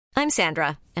I'm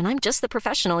Sandra, and I'm just the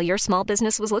professional your small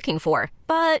business was looking for.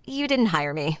 But you didn't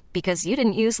hire me because you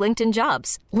didn't use LinkedIn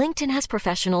Jobs. LinkedIn has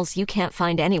professionals you can't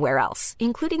find anywhere else,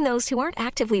 including those who aren't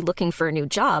actively looking for a new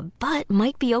job, but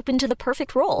might be open to the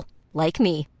perfect role, like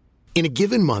me. In a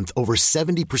given month, over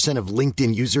 70% of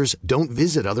LinkedIn users don't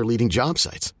visit other leading job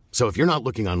sites. So if you're not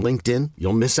looking on LinkedIn,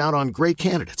 you'll miss out on great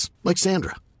candidates like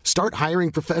Sandra. Start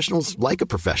hiring professionals like a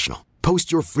professional.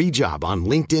 Post your free job on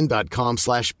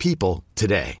linkedin.com/people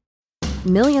today.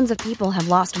 Millions of people have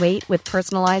lost weight with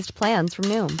personalized plans from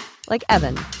Noom. Like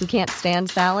Evan, who can't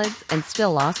stand salads and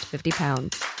still lost 50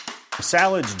 pounds.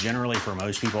 Salads generally for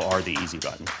most people are the easy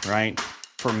button, right?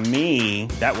 For me,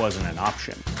 that wasn't an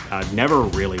option. I never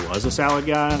really was a salad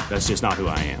guy. That's just not who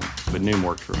I am. But Noom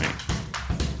worked for me.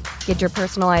 Get your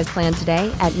personalized plan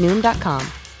today at Noom.com.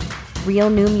 Real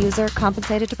Noom user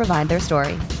compensated to provide their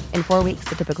story. In 4 weeks,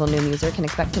 the typical Noom user can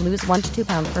expect to lose 1 to 2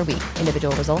 pounds per week.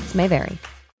 Individual results may vary.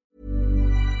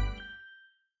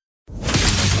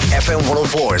 FM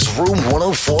 104's Room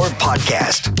 104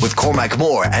 podcast with Cormac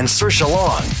Moore and Saoirse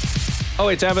Long.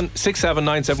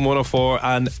 087-679-7104,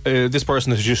 and this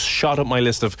person has just shot up my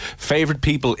list of favourite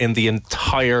people in the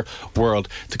entire world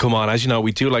to come on. As you know,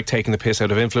 we do like taking the piss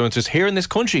out of influencers here in this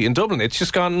country, in Dublin. It's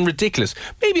just gone ridiculous.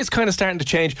 Maybe it's kind of starting to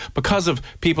change because of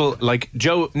people like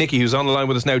Joe Nicky, who's on the line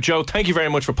with us now. Joe, thank you very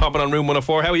much for popping on Room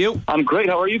 104. How are you? I'm great.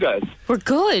 How are you guys? We're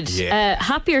good. Yeah.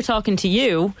 Happier talking to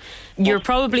you. You're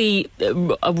probably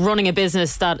running a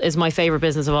business that is my favourite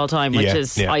business of all time, which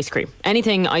is ice cream.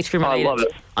 Anything ice cream related, I love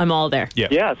it. I'm all there. Yeah.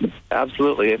 Yes,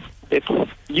 absolutely. It's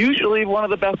usually one of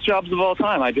the best jobs of all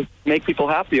time. I just make people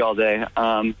happy all day.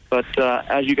 But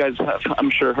as you guys have, I'm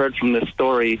sure, heard from this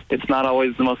story, it's not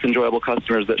always the most enjoyable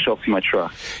customers that show up to my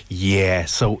truck. Yeah,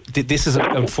 so this is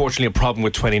unfortunately a problem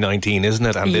with 2019, isn't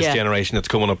it? And this generation that's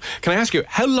coming up. Can I ask you,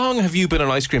 how long have you been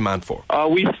an ice cream man for?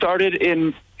 We started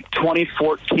in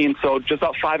 2014, so just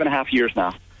about 5.5 years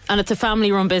now. And it's a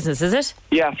family-run business, is it?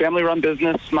 Yeah, family-run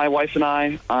business. My wife and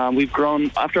I, we've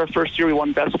grown. After our first year, we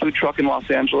won Best Food Truck in Los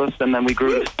Angeles, and then we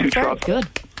grew to 2 trucks. Good.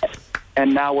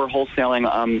 And now we're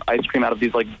wholesaling ice cream out of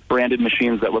these like branded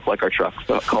machines that look like our trucks,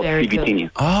 called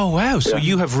CBT. Oh wow! So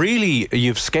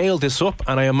you've scaled this up,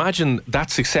 and I imagine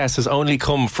that success has only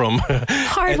come from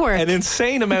hard work, an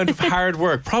insane amount of hard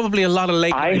work. Probably a lot of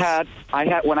late nights. I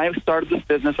had when I started this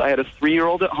business, I had a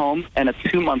 3-year-old at home and a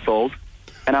 2-month-old,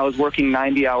 and I was working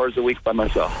 90 hours a week by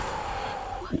myself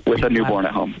with a newborn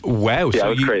at home. Wow. Yeah, so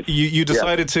it was crazy. You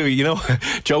decided to,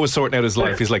 Joe was sorting out his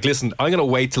life. He's like, listen, I'm going to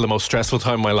wait till the most stressful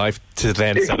time of my life to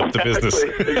then set up the business.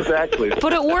 Exactly.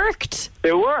 But it worked.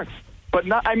 It worked. But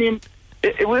not, I mean,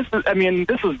 it was, I mean,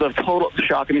 this was the total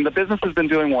shock. I mean, the business has been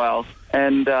doing well,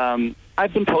 and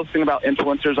I've been posting about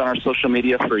influencers on our social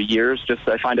media for years. Just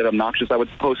I find it obnoxious. I would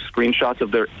post screenshots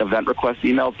of their event request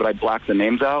emails, but I'd black the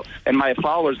names out, and my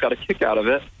followers got a kick out of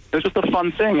it. It was just a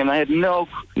fun thing, and I had no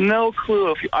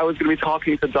clue if I was going to be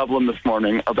talking to Dublin this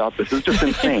morning about this. It's just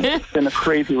insane. It's been a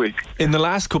crazy week. In the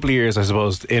last couple of years, I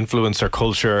suppose, influencer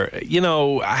culture,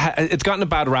 it's gotten a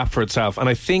bad rap for itself, and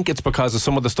I think it's because of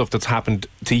some of the stuff that's happened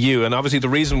to you. And obviously the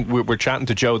reason we're chatting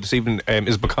to Joe this evening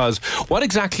is because what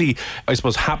exactly, I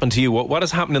suppose, happened to you? What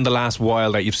has happened in the last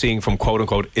while that you've seen from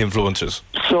quote-unquote influencers?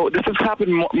 So this has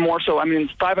happened more so, I mean,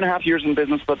 5.5 years in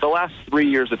business, but the last 3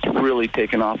 years it's really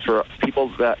taken off for people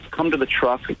that come to the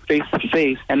truck face to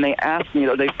face, and they ask me,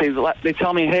 they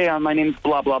tell me, hey, my name's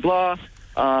blah blah blah,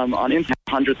 on Instagram,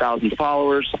 100,000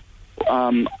 followers.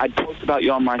 I'd post about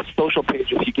you on my social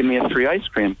page if you give me a free ice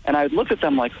cream. And I'd look at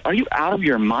them like, are you out of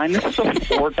your mind? This is a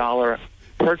 $4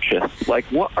 purchase. Like,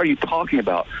 what are you talking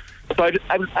about? So I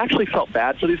actually felt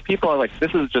bad for these people. I was like,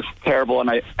 this is just terrible, and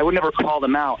I would never call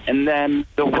them out. And then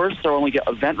the worst are when we get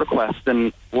event requests.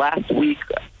 And last week,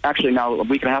 actually now a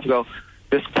week and a half ago,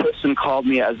 this person called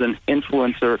me as an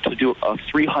influencer to do a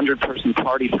 300-person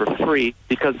party for free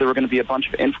because there were going to be a bunch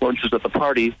of influencers at the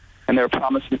party, and they were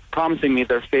promising me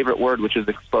their favorite word, which is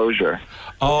exposure.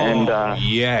 Oh, and,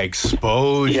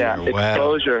 exposure. Yeah,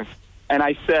 exposure. And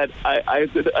I said, I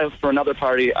for another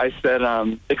party, I said,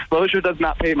 exposure does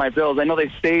not pay my bills. I know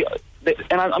they say...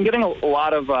 And I'm getting a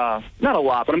lot of, not a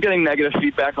lot, but I'm getting negative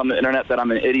feedback on the internet that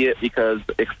I'm an idiot because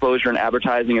exposure and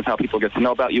advertising is how people get to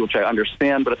know about you, which I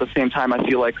understand. But at the same time, I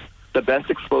feel like the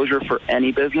best exposure for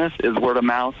any business is word of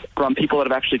mouth from people that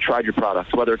have actually tried your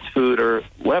product, whether it's food or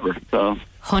whatever. So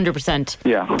 100%.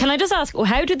 Yeah. Can I just ask,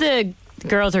 how do the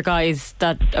girls or guys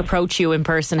that approach you in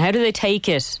person, how do they take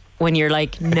it when you're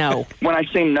like, no? When I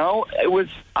say no,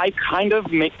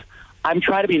 I'm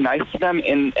trying to be nice to them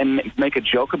and make a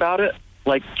joke about it.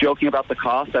 like joking about the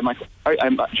cost.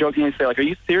 I'm jokingly say, like, are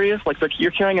you serious? Like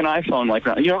you're carrying an iPhone, like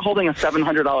you're holding a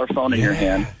 $700 phone in your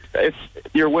hand.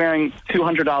 You're wearing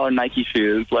 $200 Nike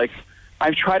shoes. Like,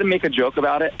 I've tried to make a joke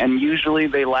about it, and usually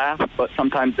they laugh, but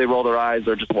sometimes they roll their eyes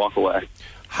or just walk away.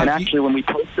 When we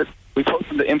posted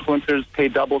the influencers pay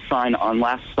double sign on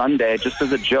last Sunday just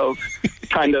as a joke,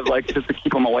 kind of like just to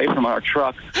keep them away from our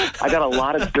truck. I got a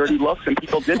lot of dirty looks, and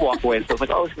people did walk away. So I was like,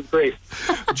 oh, this is great.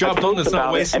 Job done. It's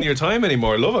not wasting your time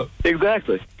anymore. I love it.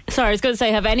 Exactly. Sorry, I was going to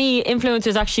say, have any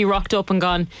influencers actually rocked up and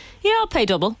gone, yeah, I'll pay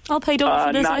double. I'll pay double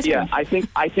for this ice cream? Not yet.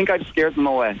 I think I've scared them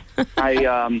away.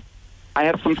 I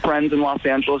have some friends in Los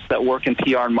Angeles that work in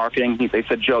PR and marketing. They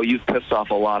said, Joe, you've pissed off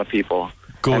a lot of people.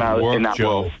 Good work, Joe.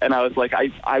 Role. And I was like,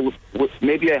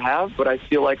 maybe I have, but I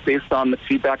feel like based on the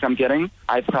feedback I'm getting,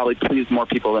 I've probably pleased more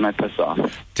people than I pissed off.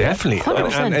 Definitely.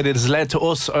 And it has led to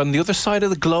us on the other side of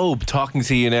the globe talking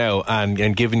to you now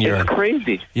and giving your... It's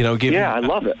crazy. Yeah, I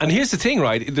love it. And here's the thing,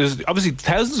 right? There's obviously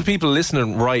thousands of people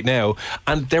listening right now,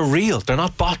 and they're real. They're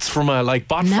not bots from a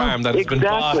farm that has been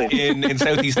bought in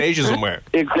Southeast Asia somewhere.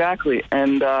 Exactly.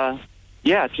 And...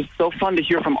 yeah, it's just so fun to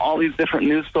hear from all these different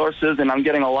news sources, and I'm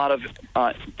getting a lot of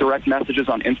direct messages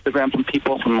on Instagram from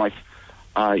people from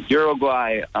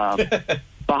Uruguay,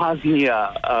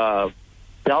 Bosnia,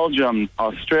 Belgium,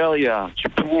 Australia,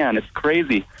 Japan. It's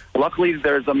crazy. Luckily,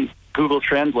 there's Google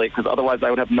Translate, because otherwise I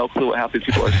would have no clue what half these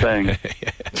people are saying.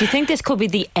 Do you think this could be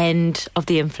the end of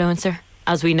the influencer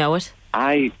as we know it?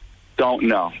 I don't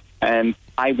know. And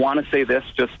I want to say this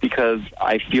just because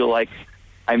I feel like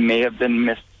I may have been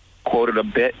misquoted a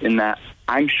bit in that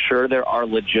I'm sure there are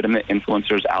legitimate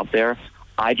influencers out there.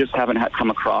 I just haven't come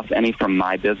across any from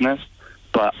my business.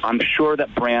 But I'm sure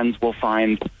that brands will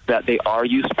find that they are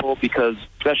useful because,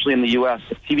 especially in the U.S.,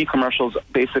 TV commercials,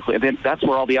 basically, that's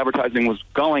where all the advertising was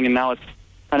going, and now it's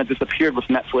kind of disappeared with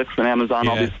Netflix and Amazon,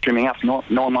 all these streaming apps. No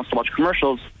one wants to watch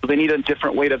commercials, so they need a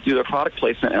different way to do their product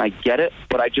placement, and I get it,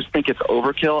 but I just think it's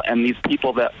overkill, and these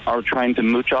people that are trying to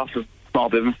mooch off of small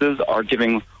businesses are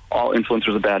giving all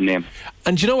influencers a bad name.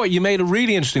 And you know what? You made a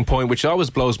really interesting point, which always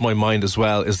blows my mind as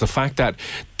well, is the fact that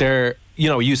they're... You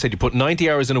know, you said you put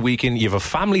 90 hours in a weekend, you have a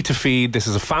family to feed, this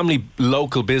is a family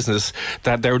local business,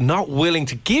 that they're not willing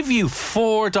to give you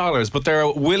 $4, but they're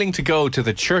willing to go to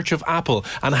the Church of Apple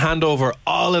and hand over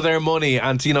all of their money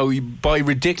and, you know, buy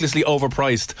ridiculously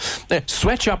overpriced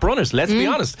sweatshop runners, let's be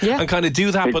honest, and kind of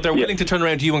do that, but they're willing to turn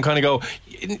around to you and kind of go,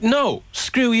 no,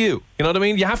 screw you. You know what I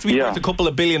mean? You have to be worth a couple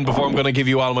of billion before I'm going to give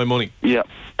you all my money. Yeah,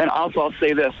 and also I'll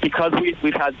say this, because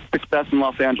we've had success in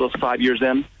Los Angeles 5 years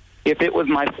in, if it was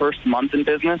my first month in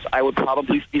business, I would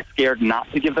probably be scared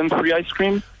not to give them free ice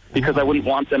cream because I wouldn't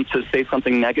want them to say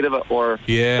something negative or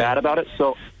bad about it.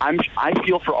 So I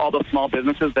feel for all the small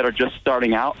businesses that are just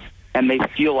starting out and they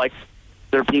feel like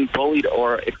they're being bullied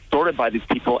or extorted by these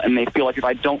people, and they feel like if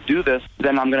I don't do this,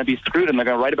 then I'm going to be screwed and they're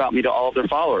going to write about me to all of their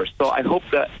followers. So I hope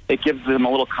that it gives them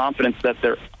a little confidence that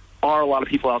there are a lot of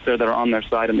people out there that are on their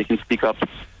side and they can speak up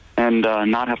and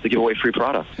not have to give away free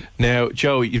products. Now,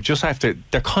 Joe, you just have to...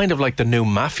 They're kind of like the new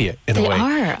mafia, in a way. They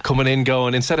are. Coming in,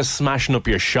 going, instead of smashing up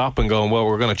your shop and going, well,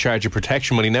 we're going to charge you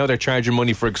protection money, now they're charging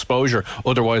money for exposure,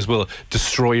 otherwise we'll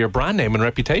destroy your brand name and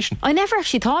reputation. I never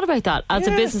actually thought about that as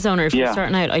a business owner. If you're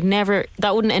starting out,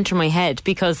 that wouldn't enter my head,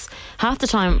 because half the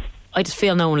time I just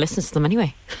feel no one listens to them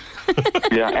anyway.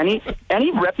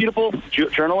 Any reputable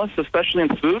journalist, especially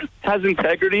in food, has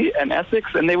integrity and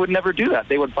ethics, and they would never do that.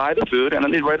 They would buy the food and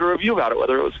then they'd write a review about it,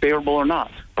 whether it was favorable or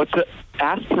not. But to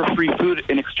ask for free food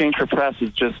in exchange for press is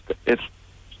just,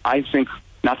 I think,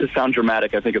 not to sound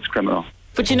dramatic, I think it's criminal.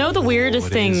 But you know the weirdest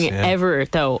thing ever,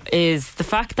 though, is the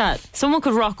fact that someone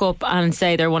could rock up and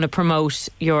say they want to promote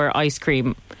your ice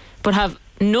cream, but have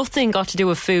nothing got to do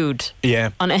with food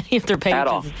on any of their pages. At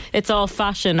all. It's all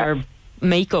fashion or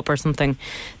makeup or something.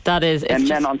 That is, and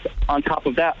then on top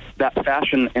of that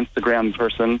fashion Instagram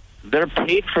person, they're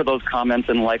paid for those comments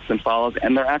and likes and follows,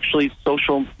 and they're actually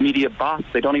social media bots.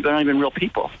 They're not even real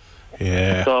people.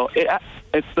 Yeah. So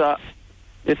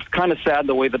it's kind of sad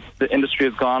the way that the industry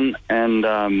has gone, and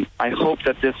I hope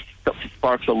that this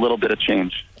sparks a little bit of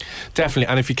change. Definitely.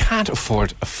 And if you can't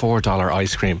afford a $4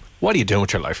 ice cream, what are you doing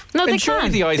with your life? No, they Enjoy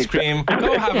the ice cream,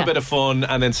 go have a bit of fun,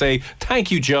 and then say,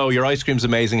 thank you, Joe, your ice cream's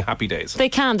amazing, happy days. They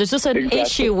can. There's just an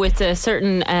issue with a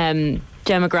certain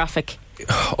demographic.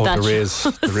 There is.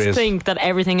 Think that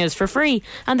everything is for free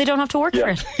and they don't have to work for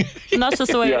it. And that's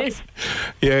just the way it is.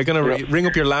 Yeah, you're going to ring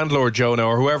up your landlord, Joe, now,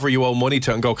 or whoever you owe money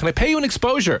to, and go, can I pay you an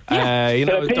exposure?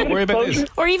 Don't worry about this.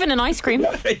 Or even an ice cream.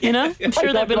 You know? I'm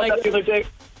sure they'll be like... The other day,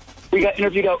 we got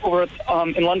interviewed over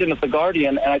in London at The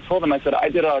Guardian, and I told them, I said, I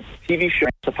did a TV show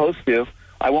I'm supposed to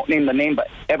I won't name the name, but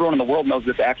everyone in the world knows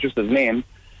this actress's name.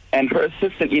 And her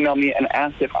assistant emailed me and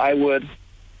asked if I would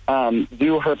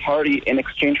do her party in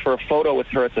exchange for a photo with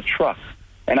her at the truck.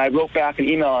 And I wrote back an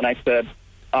email and I said,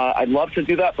 I'd love to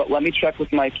do that, but let me check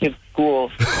with my kids'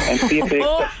 school and see if they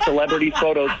accept celebrity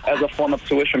photos as a form of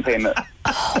tuition payment.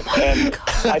 And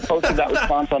I posted that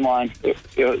response online.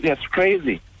 It's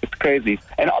crazy. It's crazy.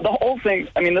 And the whole thing,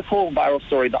 I mean, this whole viral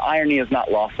story, the irony is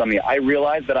not lost on me. I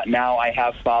realize that now I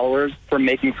have followers for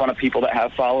making fun of people that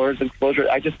have followers exposure.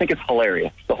 I just think it's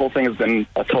hilarious. The whole thing has been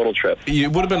a total trip. You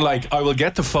would have been like, I will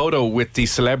get the photo with the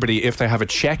celebrity if they have a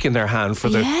check in their hand for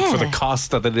the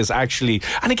cost that it is actually.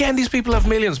 And again, these people have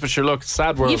millions, but sure, look,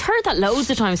 sad world. You've heard that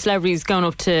loads of times, celebrities going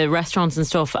up to restaurants and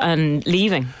stuff and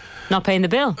leaving, not paying the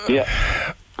bill. Yeah.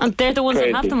 And they're the ones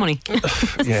Crazy. that have the money.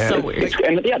 Yeah. So weird.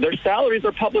 And yeah, their salaries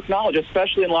are public knowledge,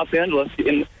 especially in Los Angeles.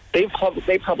 They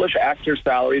publish actors'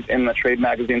 salaries in the trade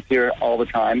magazines here all the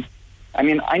time. I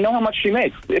mean, I know how much she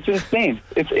makes. It's insane.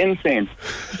 It's insane.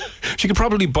 She could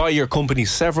probably buy your company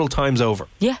several times over.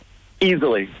 Yeah.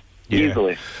 Easily. Yeah.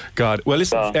 Easily. God. Well,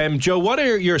 listen, Joe, what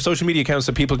are your social media accounts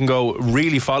that people can go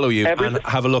really follow you and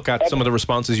have a look at some of the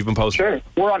responses you've been posting? Sure.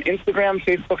 We're on Instagram,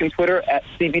 Facebook, and Twitter at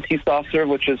CVT Soft Serve,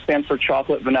 which stands for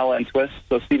chocolate, vanilla, and twist.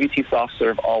 So CVT Soft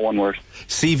Serve, all one word.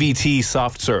 CVT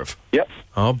Soft Serve. Yep.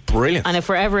 Oh, brilliant. And if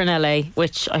we're ever in LA,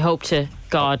 which I hope to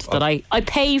God that I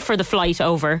pay for the flight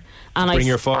over. And Bring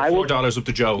your $4 up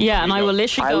to Joe. Yeah, and I will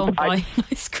literally go and buy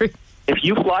ice cream. If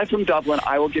you fly from Dublin,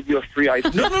 I will give you a free ice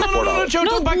cream. No, Joe,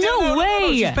 don't back down. No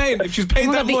way. She's paying. If she's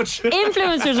paying that much.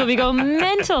 Influencers will be going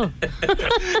mental.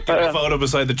 Get a photo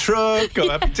beside the truck, go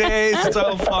happy days, it's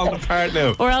all falling apart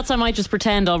now. Or else I might just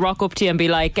pretend I'll rock up to you and be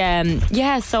like,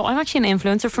 yeah, so I'm actually an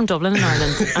influencer from Dublin in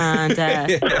Ireland, and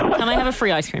can I have a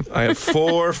free ice cream? I have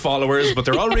 4 followers, but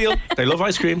they're all real. They love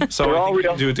ice cream, so They're I all think we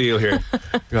real. can do a deal here.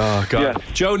 Oh, God. Yeah.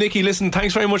 Joe, Nikki, listen,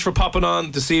 thanks very much for popping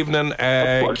on this evening.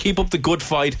 Keep up the good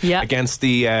fight against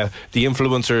the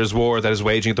influencers war that is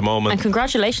waging at the moment. And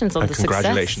congratulations on the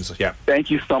congratulations, success. Yeah. Thank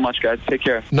you so much, guys. Take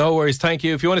care. No worries, thank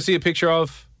you. If you want to see a picture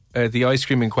of the ice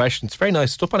cream in question, it's very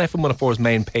nice. It's up on FM104's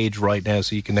main page right now,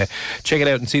 so you can check it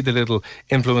out and see the little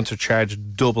influencer charge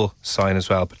double sign as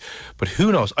well. But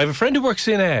who knows? I have a friend who works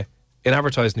in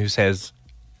advertising who says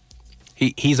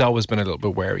he's always been a little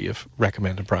bit wary of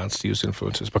recommending brands to use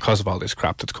influencers because of all this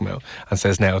crap that's come out, and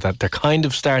says now that they're kind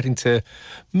of starting to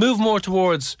move more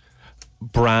towards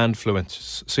brand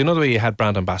influencers. So you know the way you had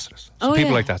brand ambassadors, so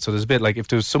people like that. So there's a bit like if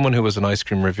there was someone who was an ice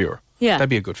cream reviewer, that'd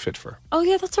be a good fit for. Oh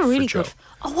yeah, that's a really good.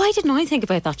 Oh, why didn't I think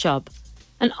about that job?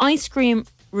 An ice cream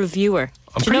reviewer.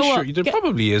 I'm pretty sure there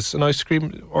probably is an ice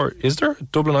cream, or is there a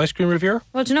Dublin ice cream reviewer?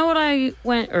 Well, do you know what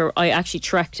I actually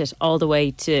trekked it all the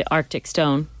way to Arctic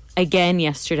Stone again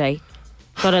yesterday.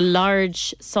 Got a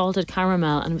large salted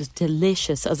caramel and it was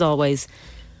delicious as always.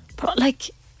 But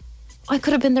like, I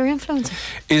could have been their influencer.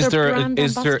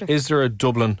 Is there a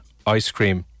Dublin ice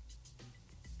cream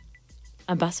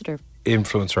ambassador?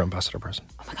 Influencer ambassador person?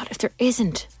 Oh my God, if there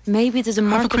isn't, maybe there's a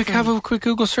market. Have a quick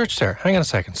Google search there. Hang on a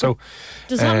second. So,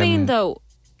 does that mean though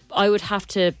I would have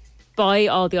to buy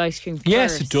all the ice cream first?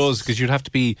 Yes, it does, because you'd have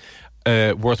to be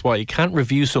worthwhile. You can't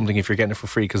review something if you're getting it for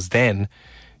free, because then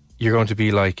you're going to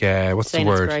be like, what's the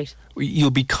word? Great.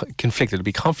 You'll be conflicted. It'll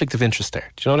be conflict of interest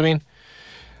there. Do you know what I mean?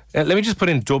 Let me just put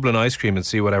in Dublin ice cream and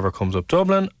see whatever comes up.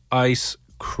 Dublin ice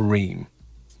cream.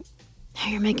 Now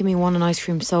you're making me want an ice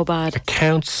cream so bad.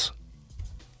 Accounts.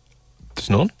 There's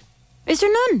none. Is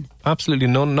there none? Absolutely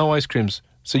none. No ice creams.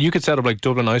 So you could set up like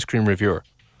Dublin ice cream reviewer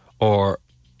or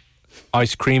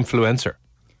ice cream influencer.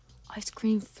 Ice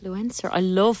cream influencer. I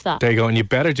love that. There you go. And you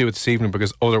better do it this evening,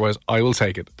 because otherwise I will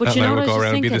take it. But and you know I will what I go was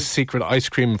around and be thinking? the secret ice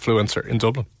cream influencer in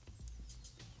Dublin.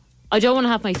 I don't want to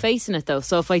have my face in it though,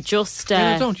 so if I just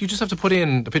no, don't. You just have to put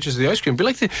in the pictures of the ice cream. Be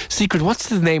like the secret. What's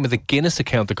the name of the Guinness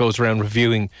account that goes around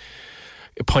reviewing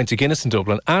pints of Guinness in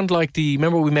Dublin? And like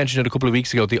remember we mentioned it a couple of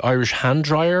weeks ago, the Irish hand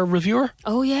dryer reviewer.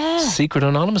 Oh yeah, secret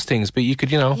anonymous things. But you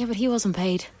could, yeah, but he wasn't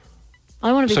paid.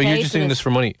 I want to be so paid. So you're just doing this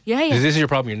for money? Yeah. This is your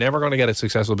problem. You're never going to get a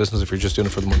successful business if you're just doing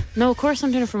it for the money. No, of course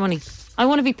I'm doing it for money. I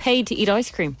want to be paid to eat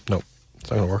ice cream. No, it's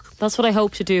not going to work. That's what I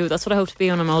hope to do. That's what I hope to be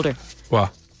when I'm older.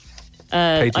 What?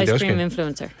 Ice cream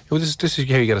influencer. Well, this is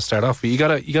how you got to start off. But you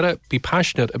gotta be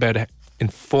passionate about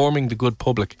informing the good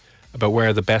public about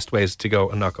where the best ways to go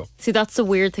and not go. See, that's the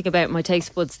weird thing about my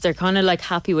taste buds. They're kind of like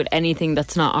happy with anything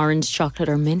that's not orange, chocolate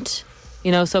or mint.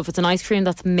 You know, so if it's an ice cream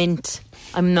that's mint,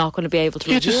 I'm not going to be able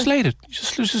to. Yeah, just slate it.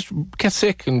 Just get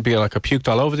sick and be like, I puked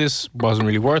all over this. Wasn't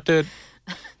really worth it.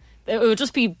 It would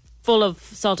just be full of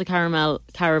salted caramel,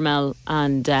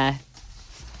 and I'd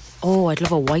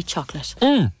love a white chocolate.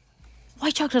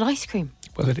 White chocolate ice cream.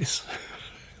 Well, it is.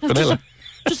 No, vanilla.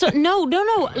 Just no,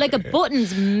 like a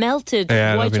button's melted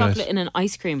white chocolate in an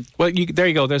ice cream. Well, there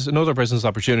you go. There's another business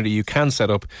opportunity. You can set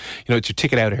up, it's your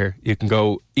ticket out of here. You can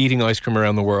go eating ice cream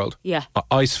around the world. Yeah.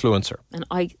 Icefluencer.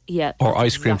 Or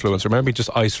ice cream influencer. Maybe just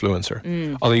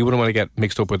Icefluencer. Although you wouldn't want to get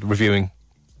mixed up with reviewing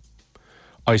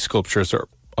ice sculptures or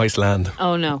Iceland.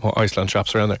 Oh, no. Or Iceland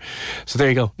shops around there. So there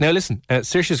you go. Now listen,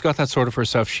 Saoirse's got that sorted for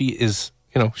herself. She is,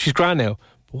 she's grand now.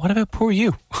 What about poor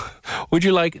you? Would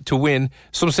you like to win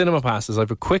some cinema passes? I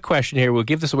have a quick question here. We'll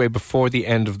give this away before the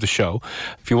end of the show.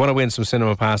 If you want to win some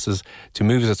cinema passes to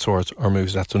Movies at Swords or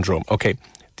Movies at Dundrum. Okay,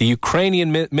 the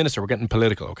Ukrainian minister, we're getting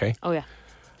political, okay? Oh, yeah.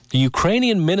 The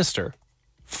Ukrainian minister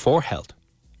for health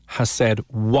has said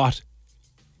what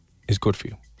is good for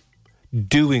you.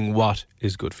 Doing what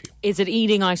is good for you. Is it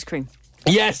eating ice cream?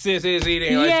 Yes, it is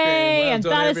eating ice cream. Yay, Well and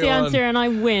done, that is the everyone. answer, and I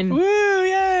win. Woo,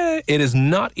 yeah. It is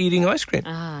not eating ice cream.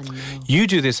 Ah, no. You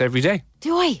do this every day.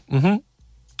 Do I? Mm-hmm.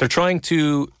 They're trying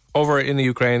to, over in the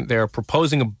Ukraine, they're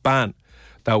proposing a ban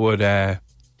that would,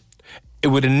 it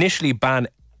would initially ban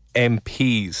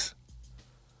MPs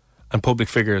and public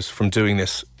figures from doing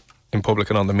this in public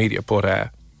and on the media, but...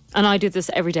 and I do this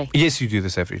every day. Yes, you do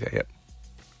this every day, yeah.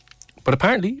 But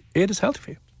apparently, it is healthy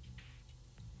for you.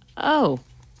 Oh.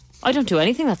 I don't do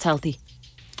anything that's healthy.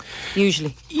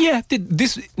 Usually. Yeah,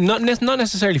 this not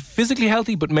necessarily physically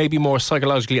healthy, but maybe more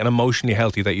psychologically and emotionally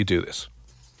healthy that you do this.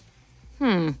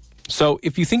 So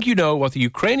if you think you know what the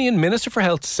Ukrainian Minister for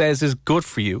Health says is good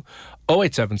for you,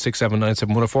 087 679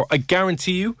 7104, I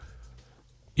guarantee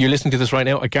you're listening to this right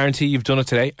now. I guarantee you've done it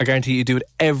today. I guarantee you do it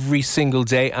every single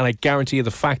day. And I guarantee you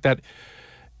the fact that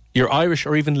you're Irish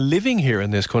or even living here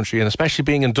in this country, and especially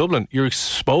being in Dublin, you're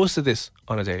exposed to this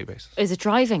on a daily basis. Is it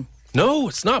driving? No,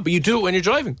 it's not, but you do it when you're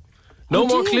driving. No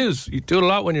more clues. You do it a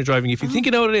lot when you're driving. If you think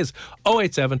you know what it is,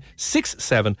 087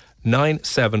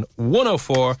 6797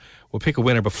 104. We'll pick a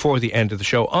winner before the end of the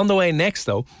show. On the way next,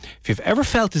 though, if you've ever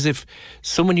felt as if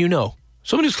someone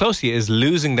someone who's close to you is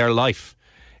losing their life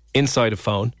inside a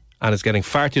phone and is getting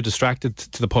far too distracted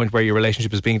to the point where your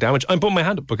relationship is being damaged, I'm putting my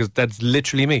hand up because that's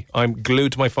literally me. I'm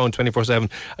glued to my phone 24/7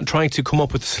 and trying to come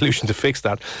up with a solution to fix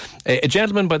that. A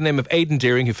gentleman by the name of Aidan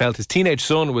Deering, who felt his teenage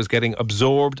son was getting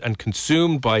absorbed and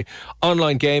consumed by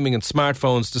online gaming and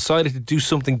smartphones, decided to do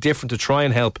something different to try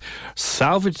and help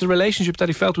salvage the relationship that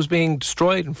he felt was being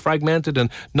destroyed and fragmented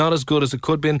and not as good as it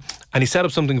could have been. And he set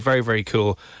up something very, very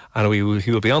cool. And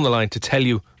he will be on the line to tell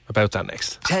you about that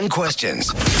next. 10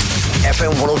 questions.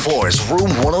 FM 104's Room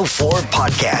 104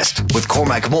 podcast with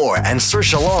Cormac Moore and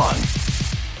Saoirse Long.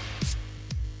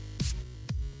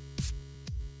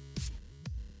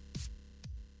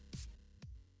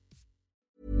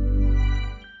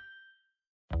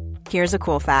 Here's a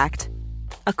cool fact.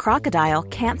 A crocodile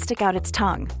can't stick out its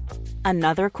tongue.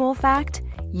 Another cool fact,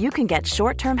 you can get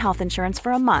short-term health insurance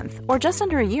for a month or just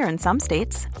under a year in some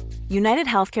states. United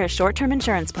Healthcare short-term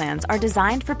insurance plans are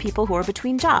designed for people who are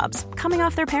between jobs, coming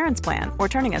off their parents' plan, or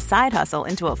turning a side hustle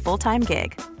into a full-time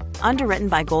gig. Underwritten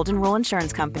by Golden Rule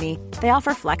Insurance Company, they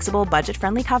offer flexible,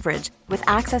 budget-friendly coverage with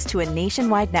access to a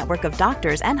nationwide network of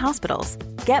doctors and hospitals.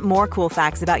 Get more cool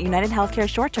facts about United Healthcare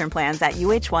short-term plans at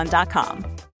uh1.com.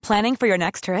 Planning for your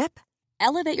next trip?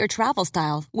 Elevate your travel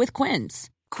style with Quince.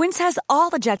 Quince has all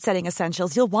the jet-setting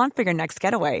essentials you'll want for your next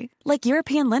getaway, like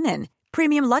European linen,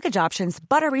 premium luggage options,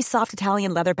 buttery soft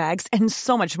Italian leather bags, and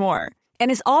so much more.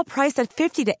 And is all priced at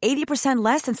 50 to 80%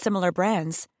 less than similar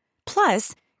brands.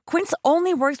 Plus, Quince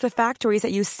only works with factories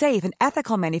that use safe and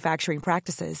ethical manufacturing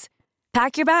practices.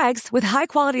 Pack your bags with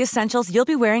high-quality essentials you'll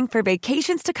be wearing for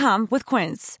vacations to come with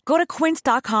Quince. Go to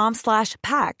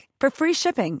quince.com/pack for free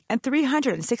shipping and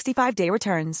 365-day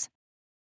returns.